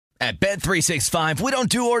At Bet365, we don't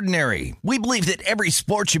do ordinary. We believe that every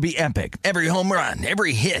sport should be epic. Every home run,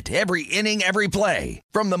 every hit, every inning, every play.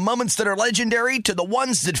 From the moments that are legendary to the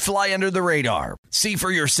ones that fly under the radar. See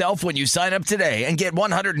for yourself when you sign up today and get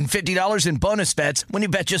 $150 in bonus bets when you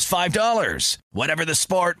bet just $5. Whatever the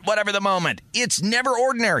sport, whatever the moment, it's never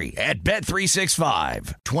ordinary at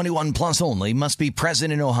Bet365. 21 plus only. Must be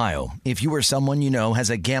present in Ohio. If you or someone you know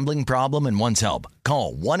has a gambling problem and wants help,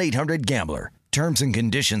 call 1-800-GAMBLER. Terms and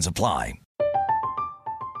conditions apply.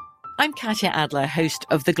 I'm Katya Adler, host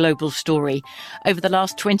of The Global Story. Over the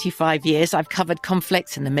last 25 years, I've covered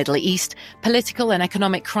conflicts in the Middle East, political and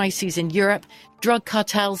economic crises in Europe, drug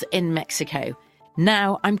cartels in Mexico.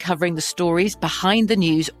 Now I'm covering the stories behind the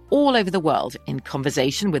news all over the world in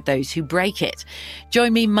conversation with those who break it.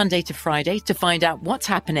 Join me Monday to Friday to find out what's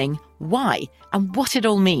happening, why, and what it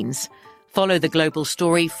all means. Follow The Global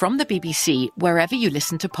Story from the BBC wherever you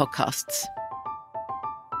listen to podcasts.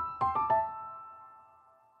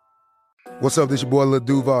 What's up, this your boy Lil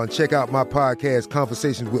Duval, and check out my podcast,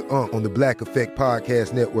 Conversations with Unc, on the Black Effect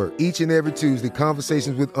Podcast Network. Each and every Tuesday,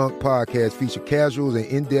 Conversations with Unc podcast feature casuals and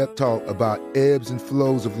in-depth talk about ebbs and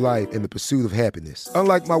flows of life and the pursuit of happiness.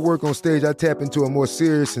 Unlike my work on stage, I tap into a more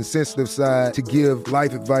serious and sensitive side to give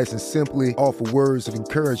life advice and simply offer words of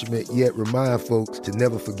encouragement, yet remind folks to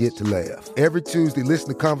never forget to laugh. Every Tuesday, listen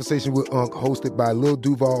to Conversation with Unc, hosted by Lil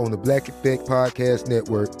Duval on the Black Effect Podcast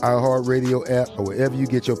Network, iHeartRadio app, or wherever you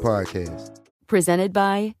get your podcasts. Presented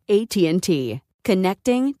by AT&T.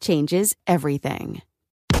 Connecting changes everything.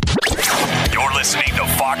 You're listening to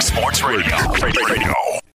Fox Sports Radio.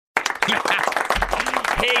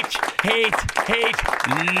 Hate,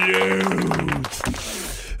 loads.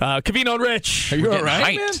 Covino and Rich. Are you all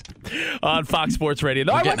right, man? On Fox Sports Radio.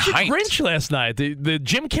 No, I watched the Grinch last night. The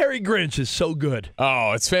Jim Carrey Grinch is so good.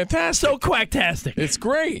 Oh, it's fantastic. So quacktastic. It's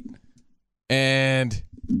great. And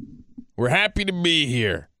we're happy to be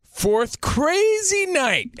here. Fourth crazy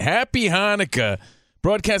night. Happy Hanukkah.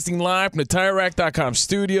 Broadcasting live from the TireRack.com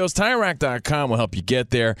studios. TireRack.com will help you get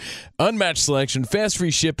there. Unmatched selection, fast free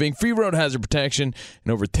shipping, free road hazard protection,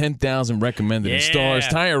 and over 10,000 recommended installers.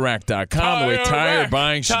 TireRack.com, the way tire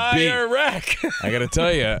buying should be. Tire Rack. I got to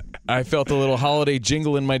tell you, I felt a little holiday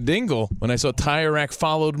jingle in my dingle when I saw Tire Rack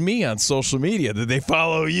followed me on social media. Did they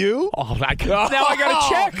follow you? Oh, now I got to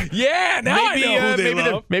check. Yeah, now I know who they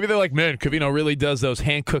love. Maybe they're like, man, Covino really does those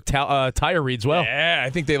hand-cooked tire reads well. Yeah, I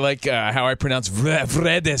think they like how I pronounce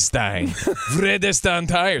Vredestein. Vredestein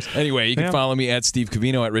tires. Anyway, you can follow me at Steve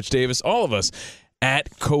Covino, at Rich Davis, all of us at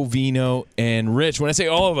Covino and Rich. When I say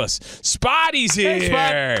all of us, Spotty's here. Hey,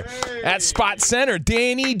 Spot. At Spot Center,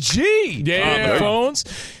 Danny G. On the phones.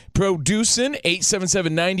 Producing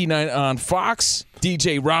 877-99 on Fox.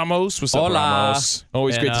 DJ Ramos. What's up, Ramos?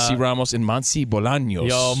 Always great to see Ramos and Monsi Bolaños.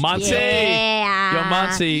 Yo, Monsi. Yeah. Yo,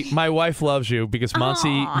 Monsi. My wife loves you because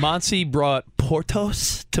Monsi brought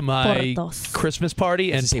Portos to my Christmas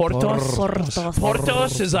party. And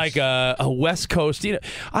Portos is like a West Coast. You know,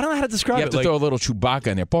 I don't know how to describe it. You have to throw a little Chewbacca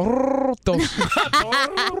in there. Portos.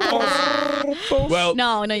 Well,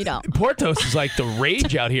 no, you don't. Portos is like the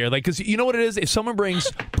rage out here. Like, because you know what it is? If someone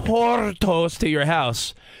brings Portos to your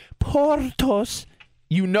house, Portos,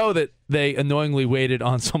 you know that they annoyingly waited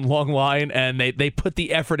on some long line and they put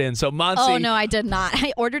the effort in. So Monsi. Oh, no, I did not.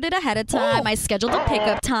 I ordered it ahead of time. I scheduled a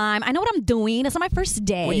pickup time. I know what I'm doing. It's not my first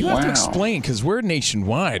day. Well, you have to explain because we're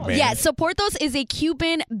nationwide, man. Yeah, so Portos is a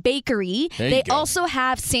Cuban bakery. They also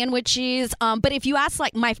have sandwiches. But if you ask,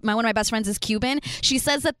 like, one of my best friends is Cuban, she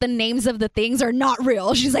says that the names of the things are not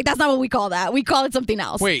real. She's like, that's not what we call that. We call it something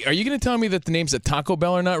else. Wait, are you going to tell me that the names at Taco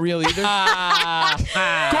Bell are not real either?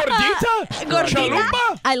 Gordita?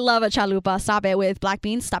 Chalupa? I love a chalupa. Stop it with black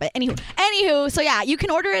beans. Stop it. Anywho, so yeah, you can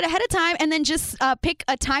order it ahead of time and then just pick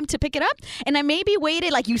a time to pick it up. And I maybe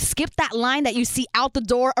waited, like, you skip that line that you see out the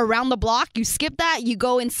door around the block. You skip that. You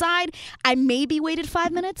go inside. I maybe waited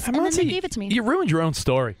 5 minutes and then they gave it to me. You ruined your own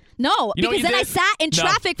story. No, because then I sat in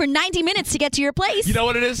traffic for 90 minutes to get to your place. You know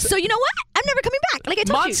what it is? So you know what? I'm never coming back. Like I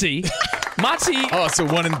told you. Monsi. Oh, so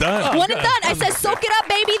one and done. One and done. I said, soak it up,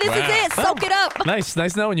 baby. This is it. Soak it up.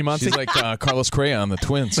 Nice knowing you, Monsi. She's like Carlos Correa on the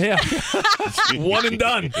Twins. Yeah. One and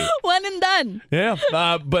done. One and done. Yeah.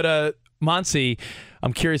 But Monsi,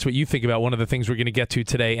 I'm curious what you think about one of the things we're going to get to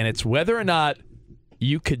today, and it's whether or not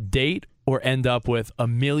you could date or end up with a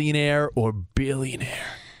millionaire or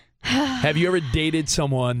billionaire. Have you ever dated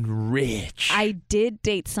someone rich? I did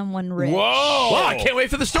date someone rich. Whoa! I can't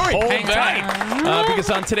wait for the story. Hang tight.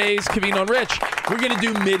 Because on today's Covino and Rich, we're going to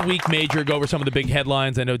do midweek major, go over some of the big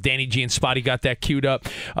headlines. I know Danny G and Spotty got that queued up.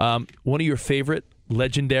 One of your favorite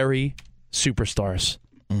legendary superstars,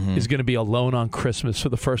 is going to be alone on Christmas for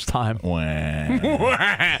the first time. So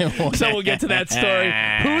we'll get to that story.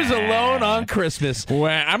 Who's alone on Christmas?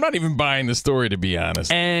 I'm not even buying the story, to be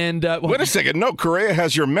honest. And wait a second. No, Correa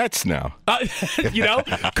has your Mets now.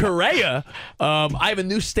 Correa. I have a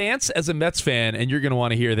new stance as a Mets fan, and you're going to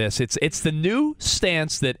want to hear this. It's the new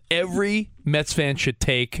stance that every Mets fan should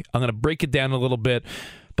take. I'm going to break it down a little bit.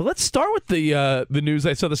 But let's start with the news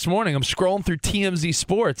I saw this morning. I'm scrolling through TMZ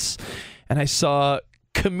Sports, and I saw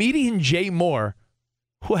comedian Jay Moore,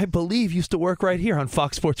 who I believe used to work right here on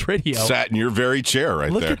Fox Sports Radio. Sat in your very chair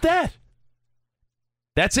right there. Look at that.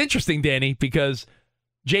 That's interesting, Danny, because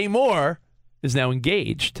Jay Moore is now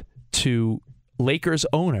engaged to Lakers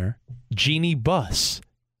owner Jeannie Buss.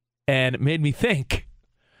 And it made me think.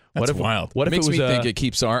 That's wild. What if makes it was me think it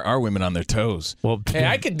keeps our women on their toes. Well, hey,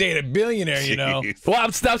 I could date a billionaire, you know. Well,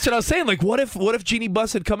 that's what I was saying. Like, what if Jeannie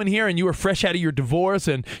Buss had come in here and you were fresh out of your divorce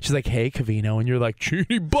and she's like, "Hey, Covino," and you're like,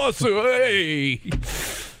 "Jeannie Buss, hey."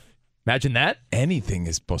 Imagine that. Anything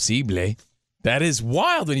is posible. That is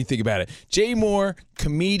wild when you think about it. Jay Moore,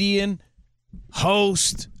 comedian,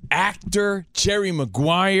 host, actor, Jerry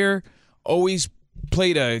Maguire, always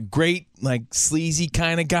played a great, like, sleazy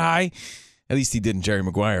kind of guy. At least he did in Jerry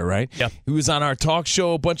Maguire, right? Yeah. He was on our talk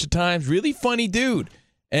show a bunch of times. Really funny dude.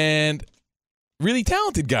 And really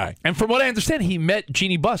talented guy. And from what I understand, he met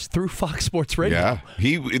Jeannie Buss through Fox Sports Radio.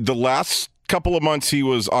 Yeah. The last couple of months he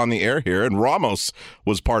was on the air here, and Ramos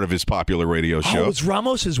was part of his popular radio show. Oh, was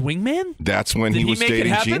Ramos his wingman? That's when he was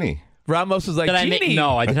dating Jeannie. Ramos was like, Jeannie.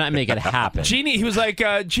 No, I did not make it happen. Jeannie, he was like,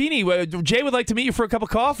 Jeannie, Jay would like to meet you for a cup of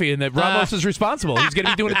coffee, and that Ramos is responsible. He's going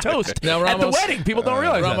to be doing a toast now, Ramos, at the wedding. People don't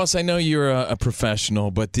realize Ramos, I know you're a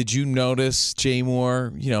professional, but did you notice Jay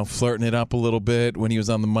Moore, flirting it up a little bit when he was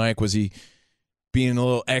on the mic? Was he being a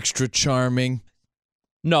little extra charming?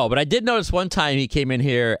 No, but I did notice one time he came in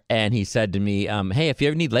here and he said to me, "Hey, if you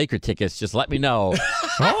ever need Laker tickets, just let me know."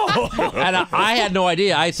 And I had no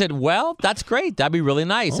idea. I said, "Well, that's great. That'd be really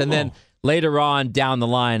nice." And then later on down the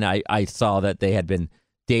line, I saw that they had been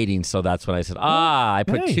dating, so that's when I said, I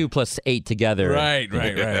put 2 + 8 together. Right.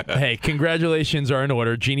 Hey, congratulations are in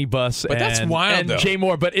order, Jeannie Buss but that's wild, and though. Jay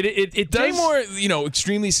Moore. But it does. Jay Moore,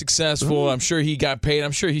 extremely successful. I'm sure he got paid.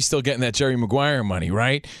 I'm sure he's still getting that Jerry Maguire money,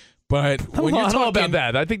 right? But when you're talking about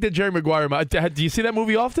that, I think that Jerry Maguire. Do you see that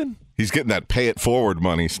movie often? He's getting that pay it forward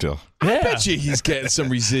money still. Yeah. I bet you he's getting some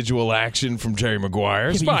residual action from Jerry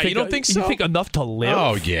Maguire. You don't think so? You think enough to live?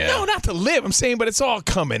 Oh, yeah. No, not to live. I'm saying, but it's all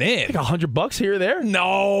coming in. Like $100 here or there?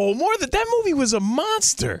 No, more than that. Movie was a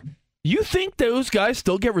monster. You think those guys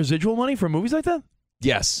still get residual money for movies like that?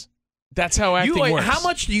 Yes. That's how acting works. How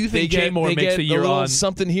much do you think Jay Moore makes a year on?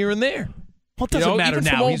 Something here and there. Well, it doesn't matter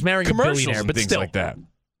now. He's marrying a billionaire, but things still. like that.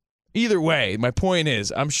 Either way, my point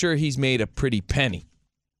is, I'm sure he's made a pretty penny.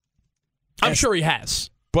 I'm sure he has.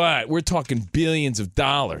 But we're talking billions of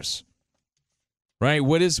dollars. Right?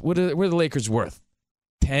 What are the Lakers worth?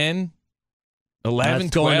 10, 11,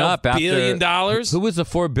 That's going 12 up after, billion dollars? Who was the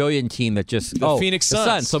 $4 billion team that just the Phoenix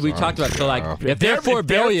Suns? So we talked about if they're $4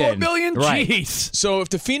 billion, right? Jeez. So if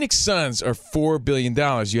the Phoenix Suns are $4 billion,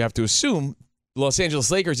 you have to assume the Los Angeles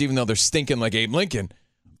Lakers, even though they're stinking like Abe Lincoln,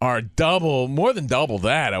 are more than double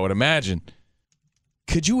that, I would imagine.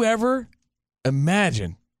 Could you ever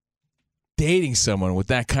imagine dating someone with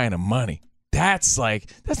that kind of money? That's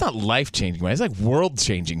not life-changing money. It's like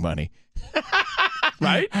world-changing money.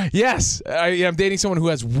 Right? Yes. I'm dating someone who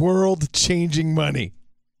has world-changing money.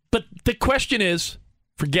 But the question is,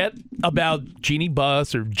 forget about Jeannie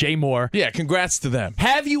Buss or Jay Moore. Yeah, congrats to them.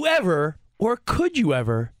 Have you ever, or could you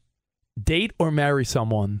ever, date or marry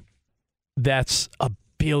someone that's a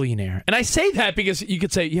billionaire? And I say that because you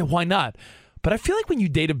could say, yeah, why not? But I feel like when you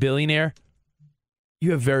date a billionaire,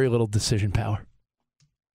 you have very little decision power.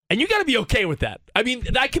 And you got to be okay with that. I mean,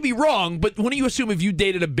 I could be wrong, but wouldn't you assume if you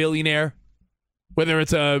dated a billionaire, whether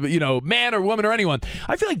it's a man or woman or anyone,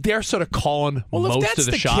 I feel like they're sort of calling most of the shots. Well, if that's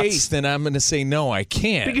the case, then I'm going to say no, I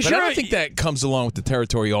can't. Because but I don't think that comes along with the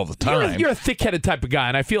territory all the time. You're a thick-headed type of guy,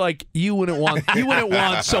 and I feel like you wouldn't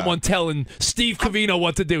want someone telling Steve Covino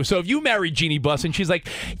what to do. So if you married Jeannie Buss and she's like,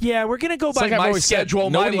 "Yeah, we're going to go by my schedule,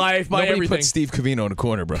 my life, my everything." Nobody put Steve Covino in a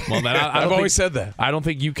corner, bro. Well, man, I've always said that. I don't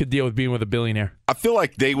think you could deal with being with a billionaire. I feel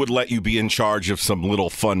like they would let you be in charge of some little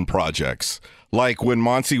fun projects. Like when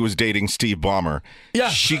Monty was dating Steve Ballmer, yeah,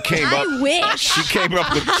 she came up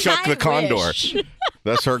with Chuck the Condor.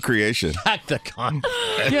 That's her creation. Tacticon.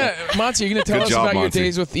 Yeah, Monty, you going to tell Good us job, about your Monty.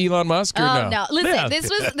 days with Elon Musk or Oh no? no! Listen, Yeah.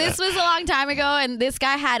 this was a long time ago, and this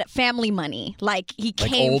guy had family money. Like he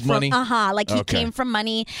came old from money? like he Okay. came from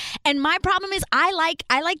money. And my problem is I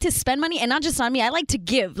like to spend money, and not just on me. I like to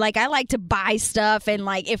give. Like I like to buy stuff, and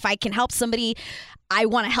like if I can help somebody, I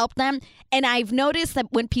want to help them. And I've noticed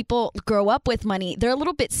that when people grow up with money, they're a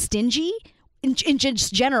little bit stingy. In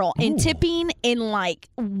just general, in tipping, in like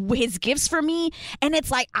his gifts for me, and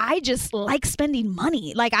it's like I just like spending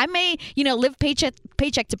money. Like I may, live paycheck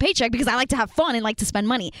to paycheck because I like to have fun and like to spend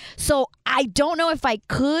money. So I don't know if I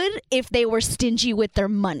could if they were stingy with their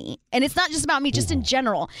money. And it's not just about me, just in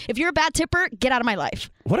general. If you're a bad tipper, get out of my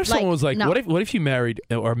life. What if someone was like, no. what if you married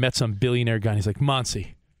or met some billionaire guy and he's like,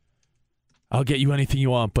 Monty, I'll get you anything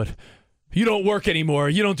you want, but you don't work anymore.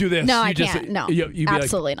 You don't do this. No, You I just- can't. No, you'd be like,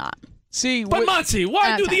 absolutely not. See, but Monty,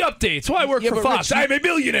 why do the updates? Why work for but Fox? Rich, I'm a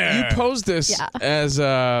billionaire. You posed this Yeah. as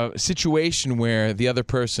a situation where the other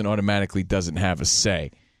person automatically doesn't have a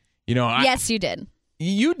say. Yes, you did.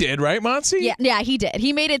 You did, right, Monty? Yeah, he did.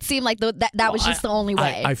 He made it seem like that was just the only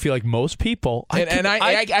way. I feel like most people.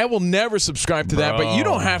 I will never subscribe to that, but you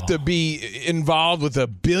don't have to be involved with a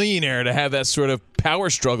billionaire to have that sort of power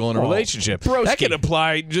struggle in a relationship. Broski. That can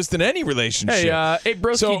apply just in any relationship. Hey,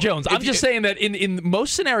 Broski So, Jones. if I'm just saying that in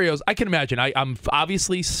most scenarios, I can imagine. I'm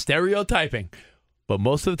obviously stereotyping, but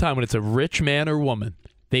most of the time when it's a rich man or woman,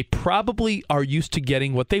 they probably are used to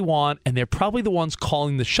getting what they want, and they're probably the ones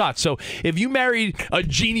calling the shots. So if you married a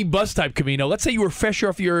Jeannie Buss type Camino, let's say you were fresh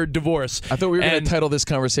off your divorce. I thought we were going to title this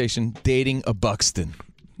conversation "Dating a Buxton."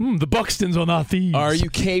 The Buxtons are not thieves. Are you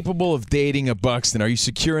capable of dating a Buxton? Are you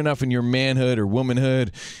secure enough in your manhood or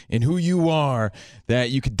womanhood and who you are that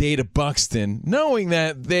you could date a Buxton, knowing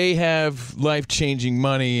that they have life-changing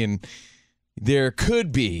money and there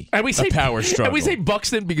could be a power struggle? And we say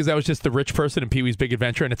Buxton because that was just the rich person in Pee-wee's Big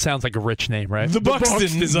Adventure, and it sounds like a rich name, right? The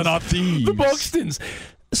Buxtons are not thieves. The Buxtons.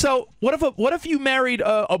 So what if you married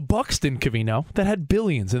a Buxton Cavino that had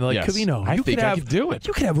billions and they're like, Yes. Cavino, I you think could I have, could do it.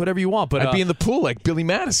 You could have whatever you want, but I'd be in the pool like Billy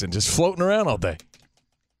Madison, just floating around all day.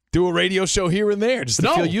 Do a radio show here and there just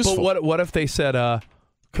to feel useful. But what if they said,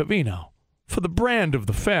 Cavino, for the brand of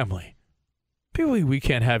the family, we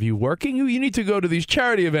can't have you working. You need to go to these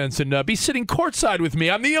charity events and be sitting courtside with me.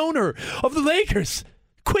 I'm the owner of the Lakers.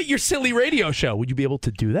 Quit your silly radio show. Would you be able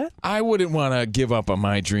to do that? I wouldn't want to give up on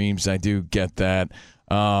my dreams. I do get that.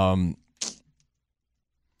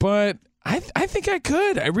 But I think I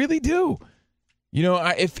could. I really do.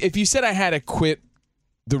 If you said I had to quit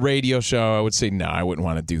the radio show, I would say no, I wouldn't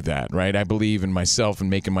want to do that, right? I believe in myself and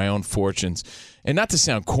making my own fortunes. And not to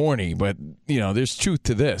sound corny, but, there's truth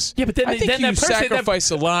to this. Yeah, but then I think then you that person,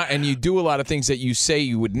 sacrifice a lot and you do a lot of things that you say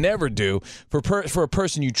you would never do for a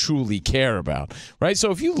person you truly care about, right?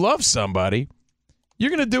 So if you love somebody, you're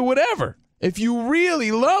going to do whatever. If you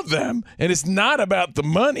really love them and it's not about the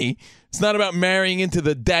money, it's not about marrying into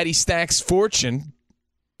the daddy stacks fortune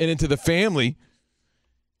and into the family,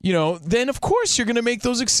 then of course you're going to make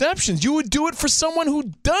those exceptions. You would do it for someone who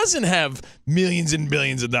doesn't have millions and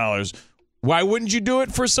billions of dollars. Why wouldn't you do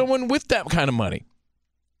it for someone with that kind of money?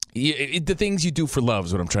 The things you do for love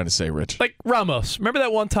is what I'm trying to say, Rich. Like Ramos. Remember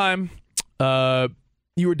that one time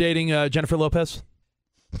you were dating Jennifer Lopez?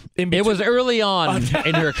 It was early on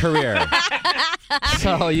in your career.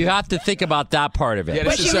 So you have to think about that part of it. Yeah,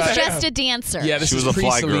 But she was just a dancer. Yeah, this She is was a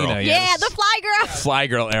fly pre-Selena. girl. Yeah, the fly girl. Fly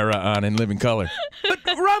girl era on In Living Color. But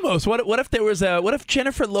Ramos, what if there was what if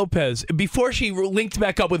Jennifer Lopez, before she linked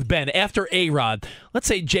back up with Ben, after A-Rod, let's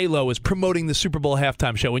say J-Lo is promoting the Super Bowl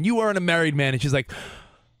halftime show, and you aren't a married man, and she's like,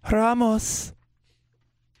 Ramos,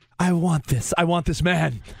 I want this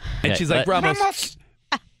man. And Okay, she's like, Ramos.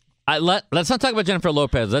 Let's not talk about Jennifer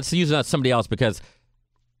Lopez. Let's use somebody else, because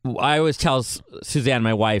I always tell Suzanne,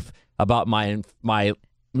 my wife, about my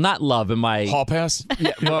not love and my Hall pass? with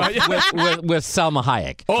Salma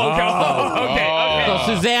Hayek. Okay.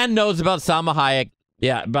 So Suzanne knows about Salma Hayek.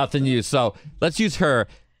 Yeah, about the news. So let's use her.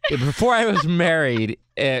 Before I was married,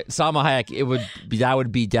 Salma Hayek,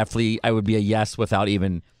 I would be a yes without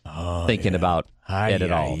even thinking about it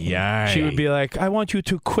at all. She would be like, I want you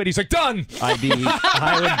to quit. He's like, done.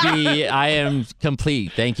 I am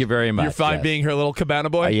complete. Thank you very much. You're fine Yes. being her little cabana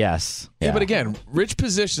boy? Yes. Yeah, but again, Rich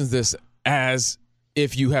positions this as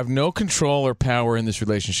if you have no control or power in this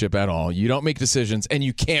relationship at all, you don't make decisions, and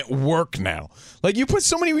you can't work now. Like, you put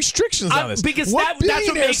so many restrictions on this. Because what that's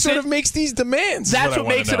what billionaire makes these demands? That's what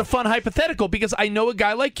makes it a fun hypothetical, because I know a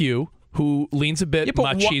guy like you who leans a bit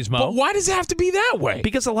machismo. But why does it have to be that way?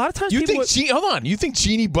 Because a lot of times you people think hold on, you think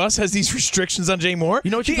Jeannie Buss has these restrictions on Jay Moore?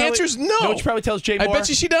 You know what the answer is no. You know what she probably tells Jay Moore? I bet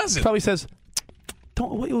you she doesn't. She probably says,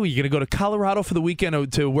 What, are you going to go to Colorado for the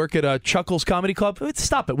weekend to work at Chuckles Comedy Club?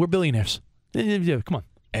 Stop it. We're billionaires. Come on.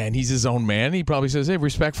 And he's his own man. He probably says, hey,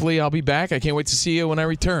 respectfully, I'll be back. I can't wait to see you when I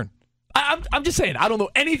return. I'm just saying, I don't know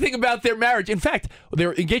anything about their marriage. In fact,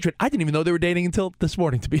 their engagement, I didn't even know they were dating until this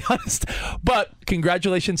morning, to be honest. But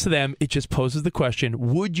congratulations to them. It just poses the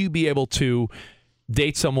question, would you be able to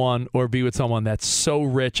date someone or be with someone that's so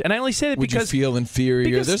rich? And I only say that because... Would you feel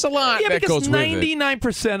inferior? There's a lot that goes with it.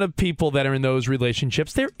 99% of people that are in those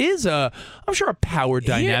relationships, there is I'm sure, a power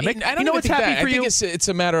dynamic. Yeah, I don't know what's happy for you. I think it's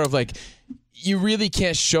a matter of like... You really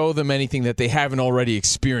can't show them anything that they haven't already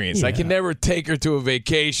experienced. Yeah. I can never take her to a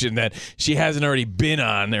vacation that she hasn't already been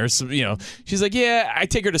on. There's some, she's like, yeah, I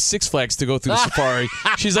take her to Six Flags to go through the safari.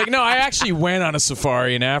 She's like, no, I actually went on a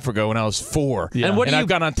safari in Africa when I was 4. Yeah. And I've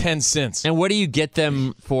gone on 10 since. And what do you get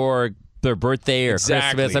them for their birthday or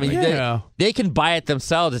Christmas? I mean, they can buy it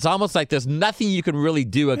themselves. It's almost like there's nothing you can really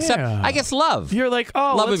do except, I guess, love. You're like,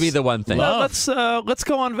 love would be the one thing. Let's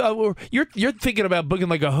go on. You're thinking about booking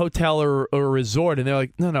like a hotel or a resort, and they're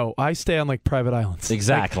like, no, I stay on like private islands.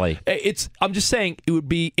 Exactly. I'm just saying it would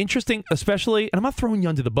be interesting, especially, and I'm not throwing you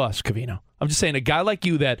under the bus, Covino. I'm just saying a guy like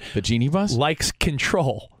you that the genie bus likes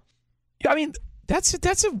control. I mean,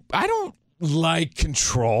 I don't like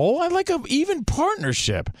control. I like an even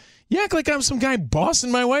partnership. You act like I'm some guy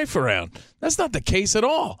bossing my wife around. That's not the case at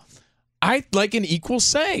all. I like an equal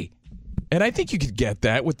say. And I think you could get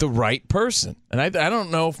that with the right person. And I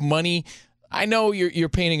don't know if money... I know you're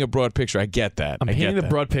painting a broad picture. I get that. I'm painting the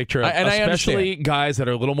broad picture. Especially guys that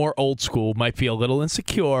are a little more old school might be a little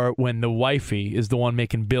insecure when the wifey is the one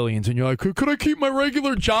making billions. And you're like, could I keep my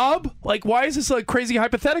regular job? Like, why is this like crazy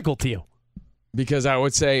hypothetical to you? Because I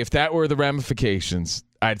would say if that were the ramifications...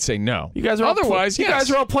 I'd say no. You guys are otherwise. You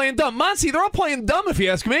guys are all playing dumb. Monty, they're all playing dumb. If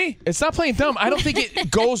you ask me, it's not playing dumb. I don't think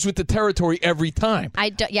it goes with the territory every time.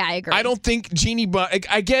 I agree. I don't think Jeannie Buss.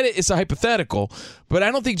 I get it. It's a hypothetical, but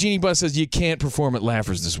I don't think Jeannie Buss says you can't perform at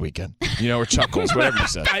Laughers this weekend. Or Chuckles, whatever you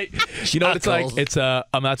said. You know what it's like? It's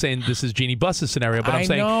I'm not saying this is Jeannie Buss's scenario, but I'm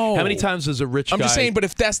saying how many times does a rich guy? I'm just saying, but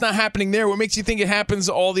if that's not happening there, what makes you think it happens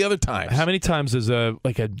all the other times? How many times does a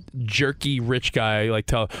jerky rich guy like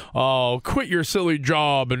tell, quit your silly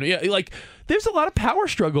job, and there's a lot of power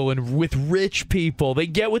struggle with rich people. They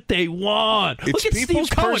get what they want. It's people's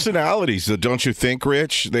personalities, don't you think,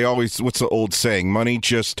 Rich? They always, what's the old saying? Money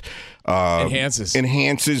just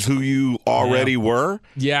enhances who you already were,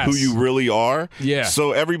 who you really are. Yeah.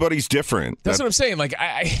 So everybody's different. That's what I'm saying. Like,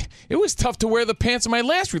 it was tough to wear the pants in my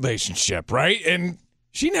last relationship, right? And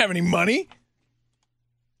she didn't have any money.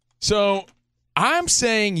 So I'm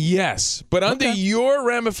saying yes, but under your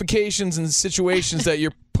ramifications and situations that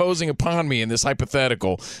you're posing upon me in this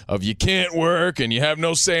hypothetical of you can't work and you have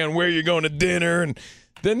no say on where you're going to dinner, and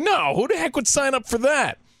then no, who the heck would sign up for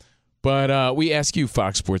that? But we ask you,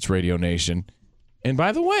 Fox Sports Radio Nation. And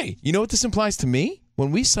by the way, you know what this implies to me?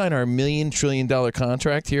 When we sign our $1 million trillion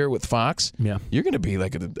contract here with Fox, you're going to be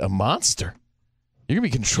like a monster. You're going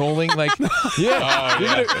to be controlling like,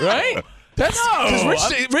 right? That's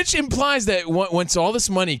because Rich implies that once all this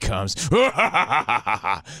money comes,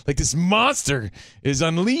 like this monster is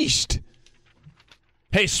unleashed.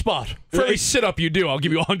 Hey, Spot, for every sit-up you do, I'll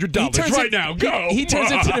give you $100 right now. Go. He turns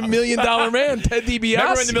into the $1 million man, Ted DiBiase.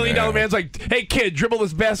 Remember when the $1 million man's like, hey, kid, dribble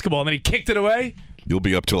this basketball, and then he kicked it away? You'll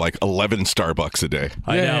be up to like 11 Starbucks a day.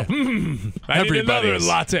 I know. I need another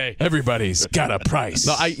latte. Everybody's got a price.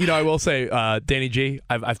 No, I will say, Danny G,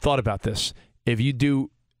 I've thought about this. If you do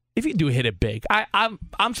hit it big,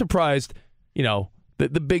 I'm surprised,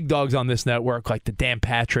 the big dogs on this network, like the Dan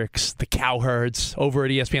Patricks, the Cowherds over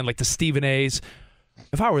at ESPN, like the Stephen A's.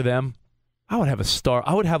 If I were them, I would have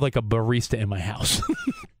I would have like a barista in my house.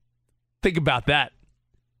 Think about that.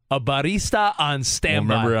 A barista on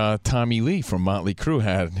standby. Remember Tommy Lee from Motley Crue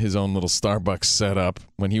had his own little Starbucks set up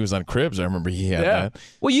when he was on Cribs. I remember he had that.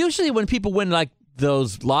 Well, usually when people win like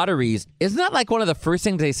those lotteries, isn't that like one of the first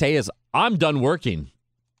things they say is, I'm done working?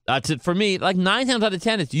 That's it for me. Like 9 times out of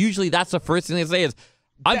 10, it's usually that's the first thing they say is,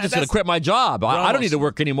 I'm just going to quit my job. I don't need to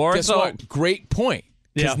work anymore. Guess what? Great point.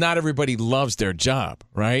 Because not everybody loves their job,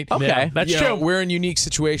 right? Okay, that's true. We're in unique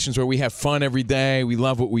situations where we have fun every day. We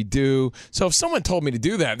love what we do. So if someone told me to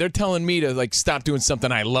do that, they're telling me to like stop doing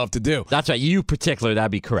something I love to do. That's right. You particular,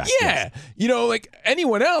 that'd be correct. Yeah. Yes. Like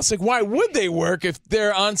anyone else, like why would they work if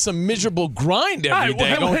they're on some miserable grind every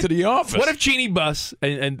day going to the office? What if Jeannie Buss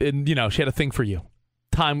and she had a thing for you?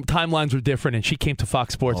 Timelines were different, and she came to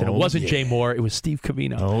Fox Sports, and it wasn't Jay Moore, it was Steve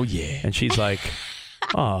Covino. Oh yeah. And she's like,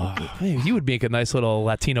 oh, hey, you would make a nice little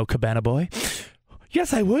Latino cabana boy.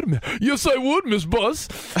 Yes, I would. Yes, I would, Miss Buss.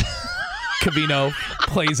 Covino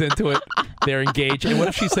plays into it. They're engaged. And what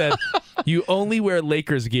if she said, You only wear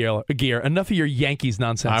Lakers gear. Enough of your Yankees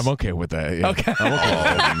nonsense. I'm okay with that. Yeah. Okay. I'm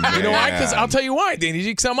okay. You know why? Because I'll tell you why, Danny.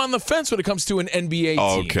 Because I'm on the fence when it comes to an NBA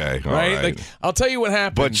team. Okay. All right. Like, I'll tell you what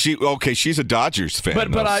happened. But she's a Dodgers fan.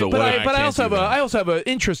 But I also have an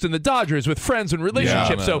interest in the Dodgers with friends and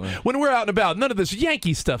relationships. So when we're out and about, none of this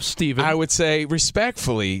Yankee stuff, Steven. I would say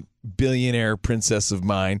respectfully, billionaire princess of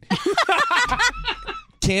mine.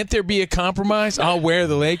 Can't there be a compromise? I'll wear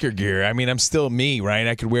the Laker gear. I mean, I'm still me, right?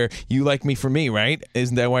 I could wear you like me for me, right?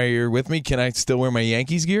 Isn't that why you're with me? Can I still wear my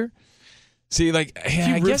Yankees gear? See, like,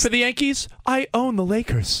 I guess for the Yankees, I own the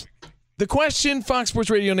Lakers. The question, Fox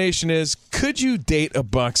Sports Radio Nation, is could you date a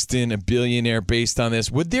Buxton, a billionaire, based on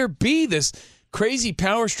this? Would there be this crazy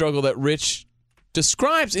power struggle that Rich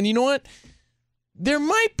describes? And you know what? There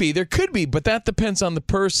might be. There could be. But that depends on the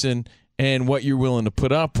person and what you're willing to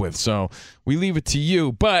put up with. So we leave it to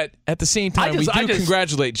you. But at the same time, we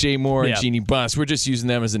congratulate Jay Moore and Jeannie Buss. We're just using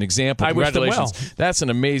them as an example. Congratulations. Wish them well. That's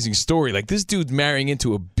an amazing story. Like, this dude's marrying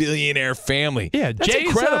into a billionaire family. Yeah, that's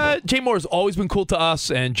incredible. Jay Moore's always been cool to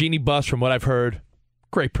us, and Jeannie Buss, from what I've heard,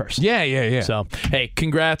 great person. Yeah. So, hey,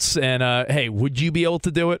 congrats. And, hey, would you be able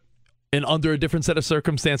to do it? And under a different set of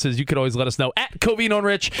circumstances, you could always let us know at Covino and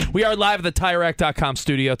Rich. We are live at the TireRack.com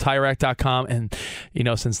studio, TireRack.com. And,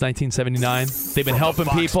 since 1979, they've been helping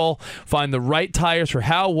people find the right tires for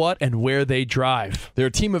how, what, and where they drive. Their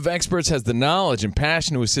team of experts has the knowledge and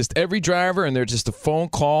passion to assist every driver, and they're just a phone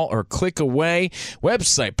call or a click away.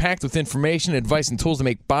 Website packed with information, advice, and tools to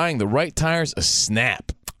make buying the right tires a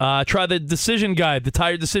snap. Try the decision guide, the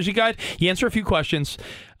tire decision guide. You answer a few questions,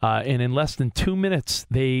 and in less than 2 minutes,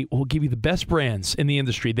 they will give you the best brands in the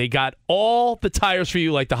industry. They got all the tires for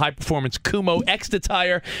you, like the high-performance Kumo Extra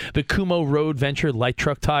tire, the Kumo Road Venture light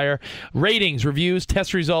truck tire, ratings, reviews,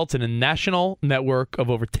 test results, and a national network of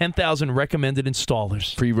over 10,000 recommended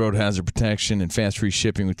installers. Free road hazard protection and fast free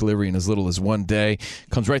shipping with delivery in as little as 1 day.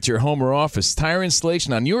 Comes right to your home or office. Tire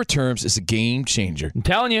installation on your terms is a game changer. I'm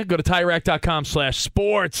telling you, go to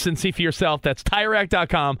TireRack.com/sports and see for yourself. That's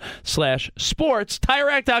TireRack.com/sports.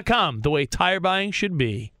 TireRack.com, the way tire buying should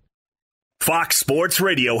be. Fox Sports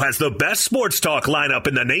Radio has the best sports talk lineup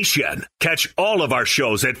in the nation. Catch all of our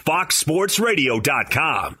shows at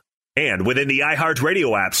foxsportsradio.com. And within the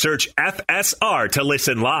iHeartRadio app, search FSR to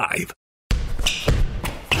listen live.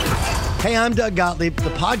 Hey, I'm Doug Gottlieb.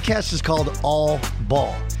 The podcast is called All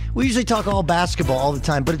Ball. We usually talk all basketball all the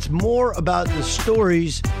time, but it's more about the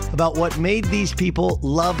stories about what made these people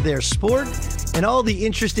love their sport and all the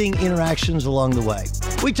interesting interactions along the way.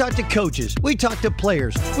 We talk to coaches. We talk to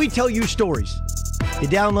players. We tell you stories. You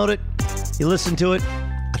download it. You listen to it.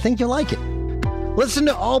 I think you'll like it. Listen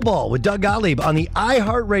to All Ball with Doug Gottlieb on the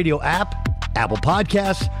iHeartRadio app, Apple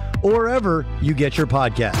Podcasts, or wherever you get your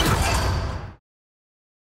podcasts.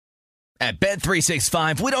 At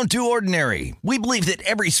Bet365, we don't do ordinary. We believe that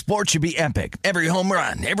every sport should be epic. Every home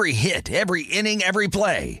run, every hit, every inning, every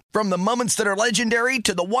play. From the moments that are legendary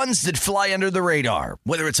to the ones that fly under the radar.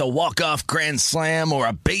 Whether it's a walk-off grand slam or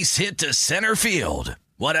a base hit to center field.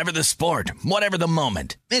 Whatever the sport, whatever the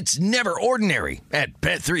moment. It's never ordinary at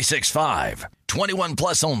Bet365. 21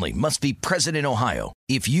 plus only. Must be present in Ohio.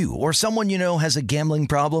 If you or someone you know has a gambling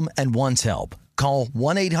problem and wants help, call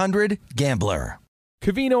 1-800-GAMBLER.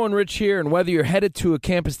 Covino and Rich here, and whether you're headed to a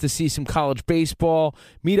campus to see some college baseball,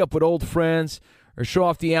 meet up with old friends, or show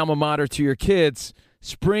off the alma mater to your kids,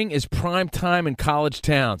 spring is prime time in college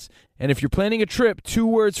towns. And if you're planning a trip, 2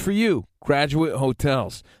 words for you: Graduate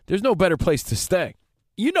Hotels. There's no better place to stay.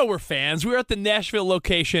 You know we're fans. We were at the Nashville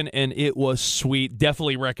location, and it was sweet.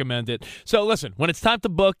 Definitely recommend it. So listen, when it's time to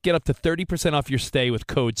book, get up to 30% off your stay with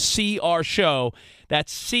code CRSHOW.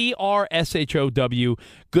 That's CRSHOW.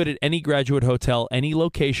 Good at any Graduate Hotel, any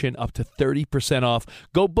location, up to 30% off.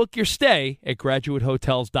 Go book your stay at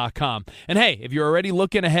graduatehotels.com. And hey, if you're already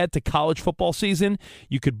looking ahead to college football season,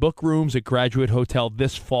 you could book rooms at Graduate Hotel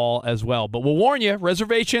this fall as well. But we'll warn you,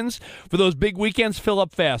 reservations for those big weekends fill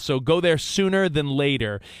up fast, so go there sooner than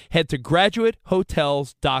later. Head to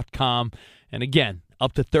graduatehotels.com. And again,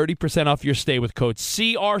 up to 30% off your stay with code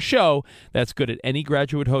CRSHOW. That's good at any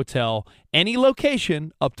Graduate Hotel, any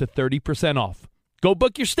location, up to 30% off. Go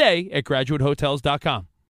book your stay at graduatehotels.com.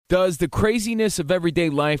 Does the craziness of everyday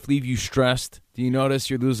life leave you stressed? Do you notice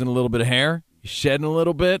you're losing a little bit of hair? You're shedding a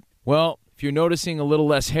little bit? Well, if you're noticing a little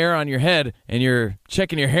less hair on your head and you're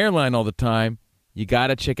checking your hairline all the time, you got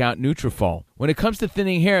to check out Nutrafol. When it comes to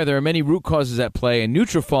thinning hair, there are many root causes at play, and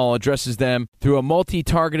Nutrafol addresses them through a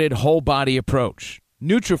multi-targeted whole-body approach.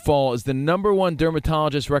 Nutrafol is the #1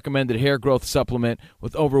 dermatologist-recommended hair growth supplement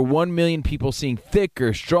with over 1 million people seeing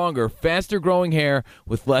thicker, stronger, faster-growing hair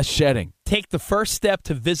with less shedding. Take the first step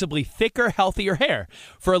to visibly thicker, healthier hair.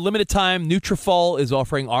 For a limited time, Nutrafol is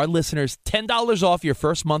offering our listeners $10 off your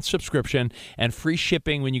first month subscription and free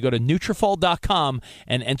shipping when you go to Nutrafol.com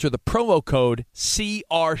and enter the promo code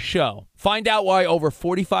CRSHOW. Find out why over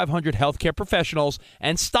 4,500 healthcare professionals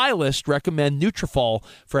and stylists recommend Nutrafol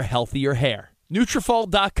for healthier hair.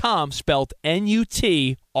 Nutrafol.com, spelled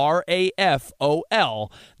Nutrafol.com,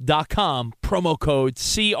 promo code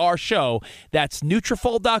CRSHOW. That's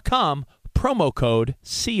Nutrafol.com, promo code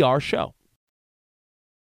CRSHOW.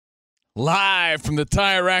 Live from the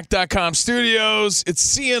TireRack.com studios,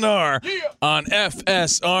 it's CNR on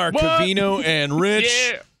FSR. Covino and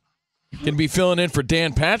Rich going to be filling in for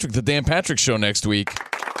Dan Patrick, the Dan Patrick Show next week.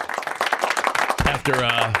 After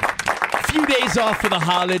few days off for the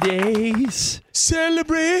holidays.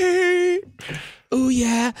 Celebrate. Oh,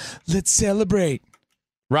 yeah. Let's celebrate.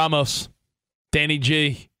 Ramos, Danny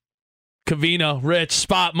G, Covino, Rich,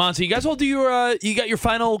 Spot, Monty. You guys all do your, you got your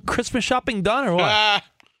final Christmas shopping done or what?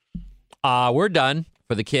 We're done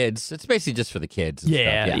for the kids. It's basically just for the kids.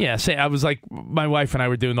 Yeah. Say, I was like, my wife and I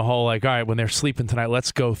were doing the whole like, all right, when they're sleeping tonight,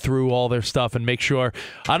 let's go through all their stuff and make sure.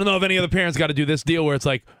 I don't know if any other parents got to do this deal where it's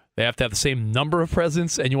like, they have to have the same number of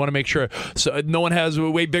presents, and you want to make sure so no one has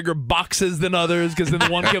way bigger boxes than others, because then the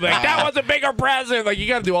one kid will be like, that was a bigger present. Like, you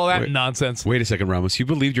got to do all that nonsense. Wait a second, Ramos. You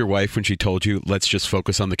believed your wife when she told you, let's just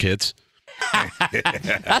focus on the kids?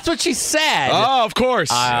 That's what she said. Oh, of course.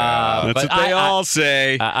 That's what they all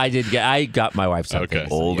say. I got my wife something. Okay.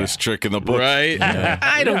 Oldest trick in the book. Right? Yeah.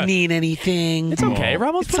 I don't need anything. It's okay.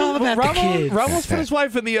 Ramos put his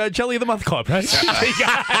wife in the Jelly of the Month Club, right?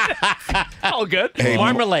 All good. Hey,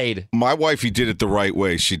 Marmalade. My wife, did it the right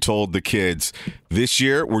way. She told the kids, this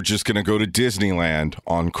year we're just going to go to Disneyland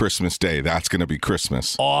on Christmas Day. That's going to be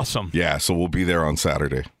Christmas. Awesome. Yeah, so we'll be there on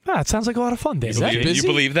Saturday. It sounds like a lot of fun, Dave. You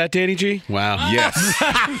believe that, Danny G? Wow. Yes.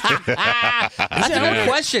 That's a good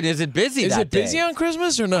question. Is it busy Is that it busy day? on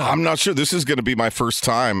Christmas or not? I'm not sure. This is going to be my first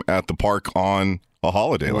time at the park on a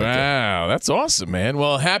holiday like that. Wow, that's awesome, man.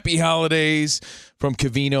 Well, happy holidays from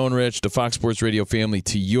Covino and Rich, the Fox Sports Radio family,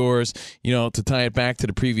 to yours. You know, to tie it back to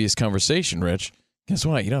the previous conversation, Rich, guess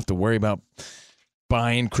what? You don't have to worry about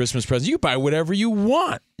buying Christmas presents. You can buy whatever you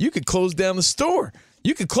want. You could close down the store.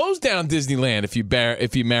 You could close down Disneyland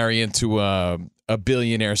if you marry into a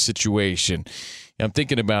billionaire situation. I'm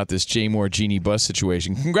thinking about this Jay Moore Genie Bus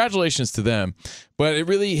situation. Congratulations to them. But it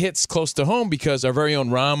really hits close to home because our very own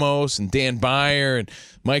Ramos and Dan Beyer and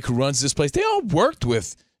Mike, who runs this place, they all worked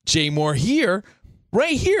with Jay Moore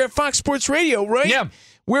right here at Fox Sports Radio, right? Yeah.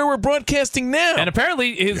 Where we're broadcasting now. And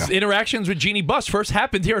apparently his interactions with Genie Bus first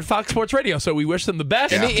happened here at Fox Sports Radio, so we wish them the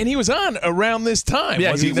best. Yeah. And he was on around this time.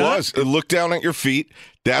 Yeah, he was. Look down at your feet.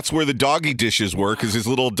 That's where the doggy dishes were, because his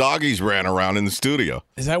little doggies ran around in the studio.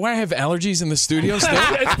 Is that why I have allergies in the studio still?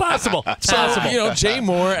 It's possible. So, Jay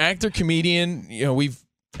Moore, actor, comedian, we've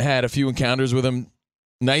had a few encounters with him.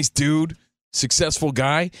 Nice dude, successful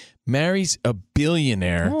guy, marries a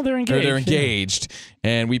billionaire. Oh, they're engaged. They're engaged.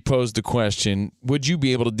 And we posed the question, would you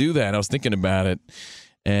be able to do that? I was thinking about it.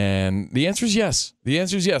 And the answer is yes. The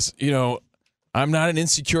answer is yes. I'm not an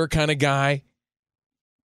insecure kind of guy.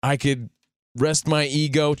 I could rest my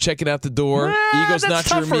ego, check it out the door. Ego's not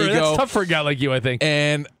your amigo. That's tough for a guy like you, I think.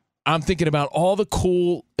 And I'm thinking about all the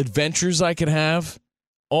cool adventures I could have,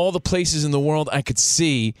 all the places in the world I could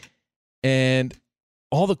see, and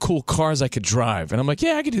all the cool cars I could drive. And I'm like,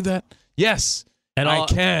 yeah, I could do that. Yes, I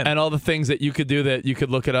can. And all the things that you could do that you could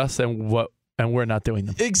look at us and we're not doing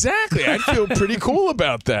them. Exactly. I feel pretty cool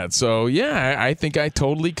about that. So, yeah, I think I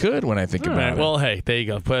totally could when I think about it. Well, hey, there you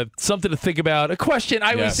go. But something to think about. A question.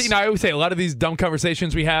 I always say a lot of these dumb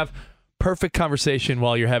conversations we have, perfect conversation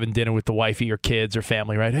while you're having dinner with the wifey or kids or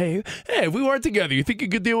family, right? Hey, if we weren't together, you think you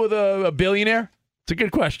could deal with a billionaire? It's a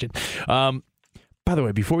good question. By the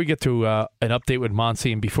way, before we get to an update with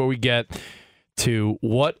Monty and before we get to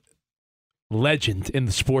what legend in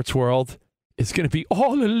the sports world is going to be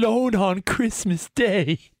all alone on Christmas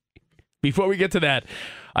Day, before we get to that,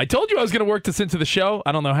 I told you I was going to work this into the show.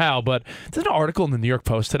 I don't know how, but there's an article in the New York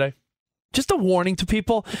Post today. Just a warning to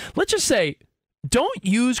people. Let's just say, don't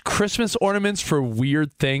use Christmas ornaments for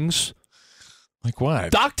weird things. Like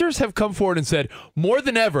what? Doctors have come forward and said, more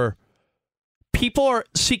than ever, people are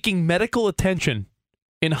seeking medical attention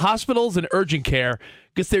in hospitals and urgent care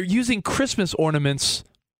because they're using Christmas ornaments,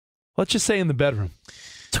 let's just say in the bedroom.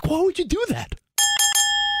 It's like, why would you do that?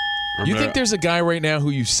 You think there's a guy right now who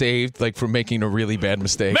you saved like from making a really bad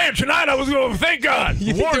mistake? Man, tonight I was going. Thank God.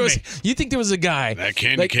 You think there was a guy that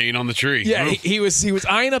candy cane on the tree? Yeah, he was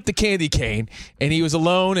eyeing up the candy cane, and he was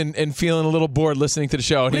alone and feeling a little bored listening to the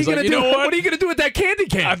show. And he's like, you know what? What are you going to do with that candy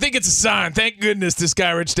cane? I think it's a sign. Thank goodness this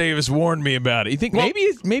guy Rich Davis warned me about it. You think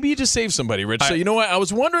maybe you just saved somebody, Rich? So you know what? I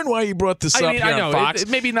was wondering why you brought this up here on Fox. It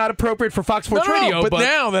may be not appropriate for Fox Sports Radio, but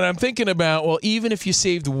now that I'm thinking about, well, even if you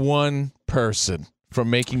saved one person from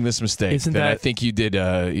making this mistake, I think you did,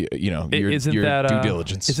 your due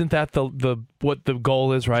diligence. Isn't that the what the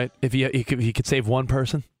goal is, right? If he could save one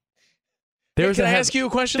person. Can I ask you a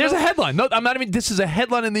question? There's a headline. No, I'm not even. This is a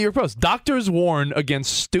headline in the New York Post. Doctors warn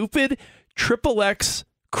against stupid XXX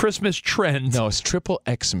Christmas trend. No, it's triple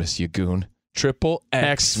Xmas, you goon. Triple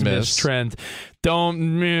Xmas trend.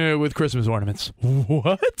 Don't with Christmas ornaments.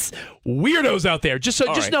 What? Weirdos out there. Just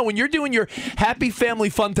know when you're doing your happy family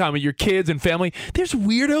fun time with your kids and family, there's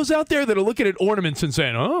weirdos out there that are looking at ornaments and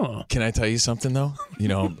saying, "Oh." Can I tell you something though?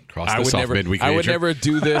 I would never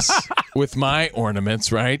do this with my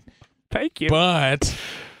ornaments, right? Thank you. But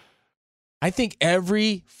I think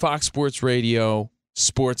every Fox Sports Radio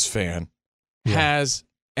sports fan has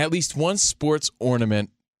at least one sports ornament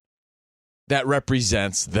that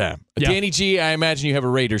represents them. Yeah. Danny G, I imagine you have a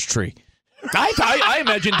Raiders tree. I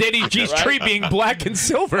imagine Danny G's tree being black and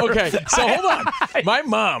silver. Okay, so hold on. My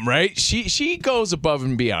mom, right? She goes above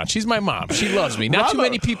and beyond. She's my mom. She loves me. Not too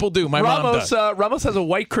many people do. My mom does. Ramos has a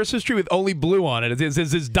white Christmas tree with only blue on it. It's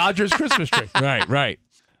his Dodgers Christmas tree. Right.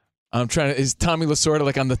 I'm trying to. Is Tommy Lasorda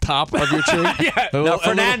like on the top of your tree? Yeah.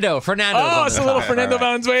 Fernando. Oh, it's a little Fernando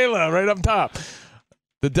Valenzuela right up top.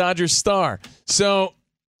 The Dodgers star. So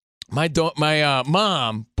my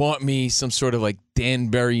mom bought me some sort of like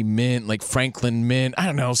Danbury mint, like Franklin mint. I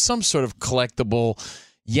don't know, some sort of collectible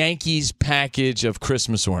Yankees package of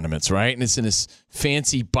Christmas ornaments, right? And it's in this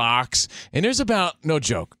fancy box. And there's about, no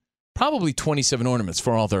joke, probably 27 ornaments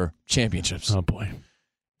for all their championships. Oh, boy.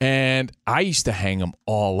 And I used to hang them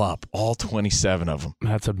all up, all 27 of them.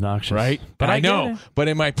 That's obnoxious. Right? But I know. But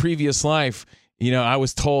in my previous life, I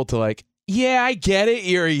was told to like, yeah, I get it.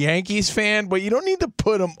 You're a Yankees fan, but you don't need to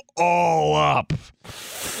put them all up.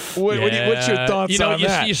 What's your thoughts on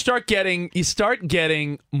that? You start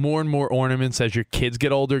getting more and more ornaments as your kids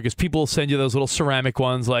get older because people will send you those little ceramic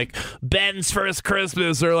ones like Ben's first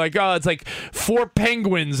Christmas or like, it's like 4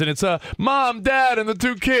 penguins and it's a mom, dad, and the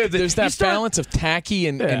 2 kids. There's that balance of tacky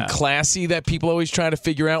and classy that people always try to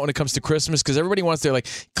figure out when it comes to Christmas because everybody wants their like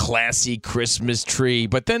classy Christmas tree,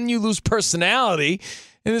 but then you lose personality.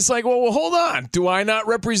 And it's like, well, hold on. Do I not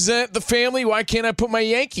represent the family? Why can't I put my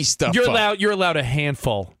Yankee stuff up? You're allowed a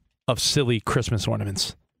handful of silly Christmas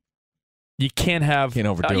ornaments. You can't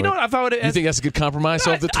overdo it. You know what? You think that's a good compromise?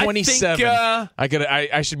 So of the 27,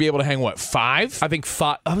 I should be able to hang, what, 5? I think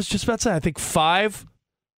 5. I was just about to say, I think 5.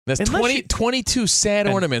 That's 22 sad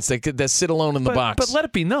ornaments that sit alone in the box. But let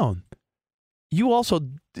it be known, you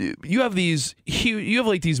have these huge, you have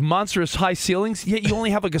like these monstrous high ceilings, yet you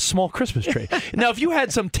only have like a small Christmas tree. Now, if you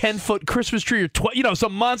had some 10-foot Christmas tree or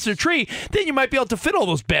some monster tree, then you might be able to fit all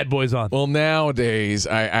those bad boys on. Well, nowadays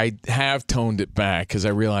I have toned it back because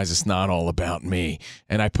I realize it's not all about me,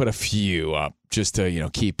 and I put a few up just to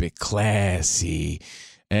keep it classy.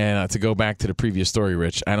 And to go back to the previous story,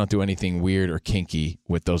 Rich, I don't do anything weird or kinky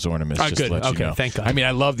with those ornaments. Just good. To let you know. Thank God. I mean,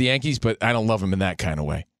 I love the Yankees, but I don't love them in that kind of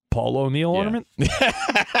way. Paul O'Neill ornament? Keep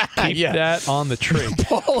that on the tree.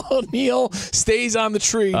 Paul O'Neill stays on the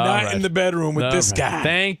tree, not in the bedroom with this guy.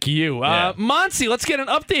 Thank you. Monsi, let's get an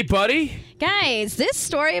update, buddy. Guys, this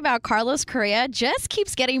story about Carlos Correa just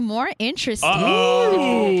keeps getting more interesting.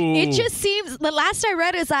 It just seems, the last I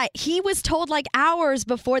read is that he was told like hours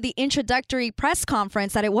before the introductory press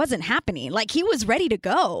conference that it wasn't happening. Like he was ready to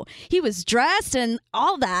go. He was dressed and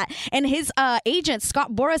all that. And his agent,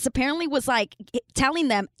 Scott Boras, apparently was like telling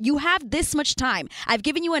them, you have this much time. I've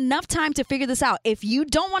given you enough time to figure this out. If you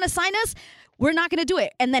don't want to sign us, we're not going to do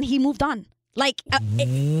it. And then he moved on.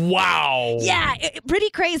 Wow. Yeah, pretty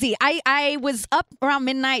crazy. I was up around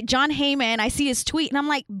midnight. John Heyman, I see his tweet, and I'm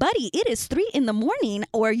like, buddy, it is 3 a.m.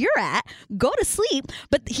 where you're at. Go to sleep.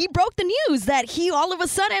 But he broke the news that he all of a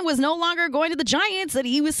sudden was no longer going to the Giants, that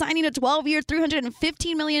he was signing a 12-year,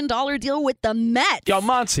 $315 million deal with the Mets. Yo,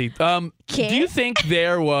 Monsi, do you think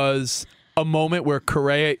there was a moment where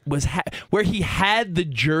Correa was where he had the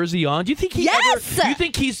jersey on? Do you think he Yes! Do you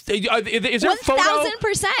think he's is there a photo?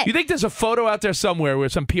 1,000%. You think there's a photo out there somewhere where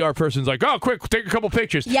some PR person's like, "Oh, quick, take a couple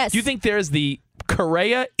pictures." Yes. Do you think there's the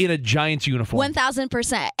Correa in a Giants uniform?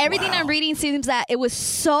 1,000%. Everything I'm reading seems that it was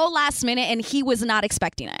so last minute and he was not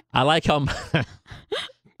expecting it. I like how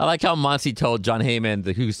Monsi told John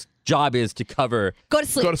Heyman, who's job is to cover Go to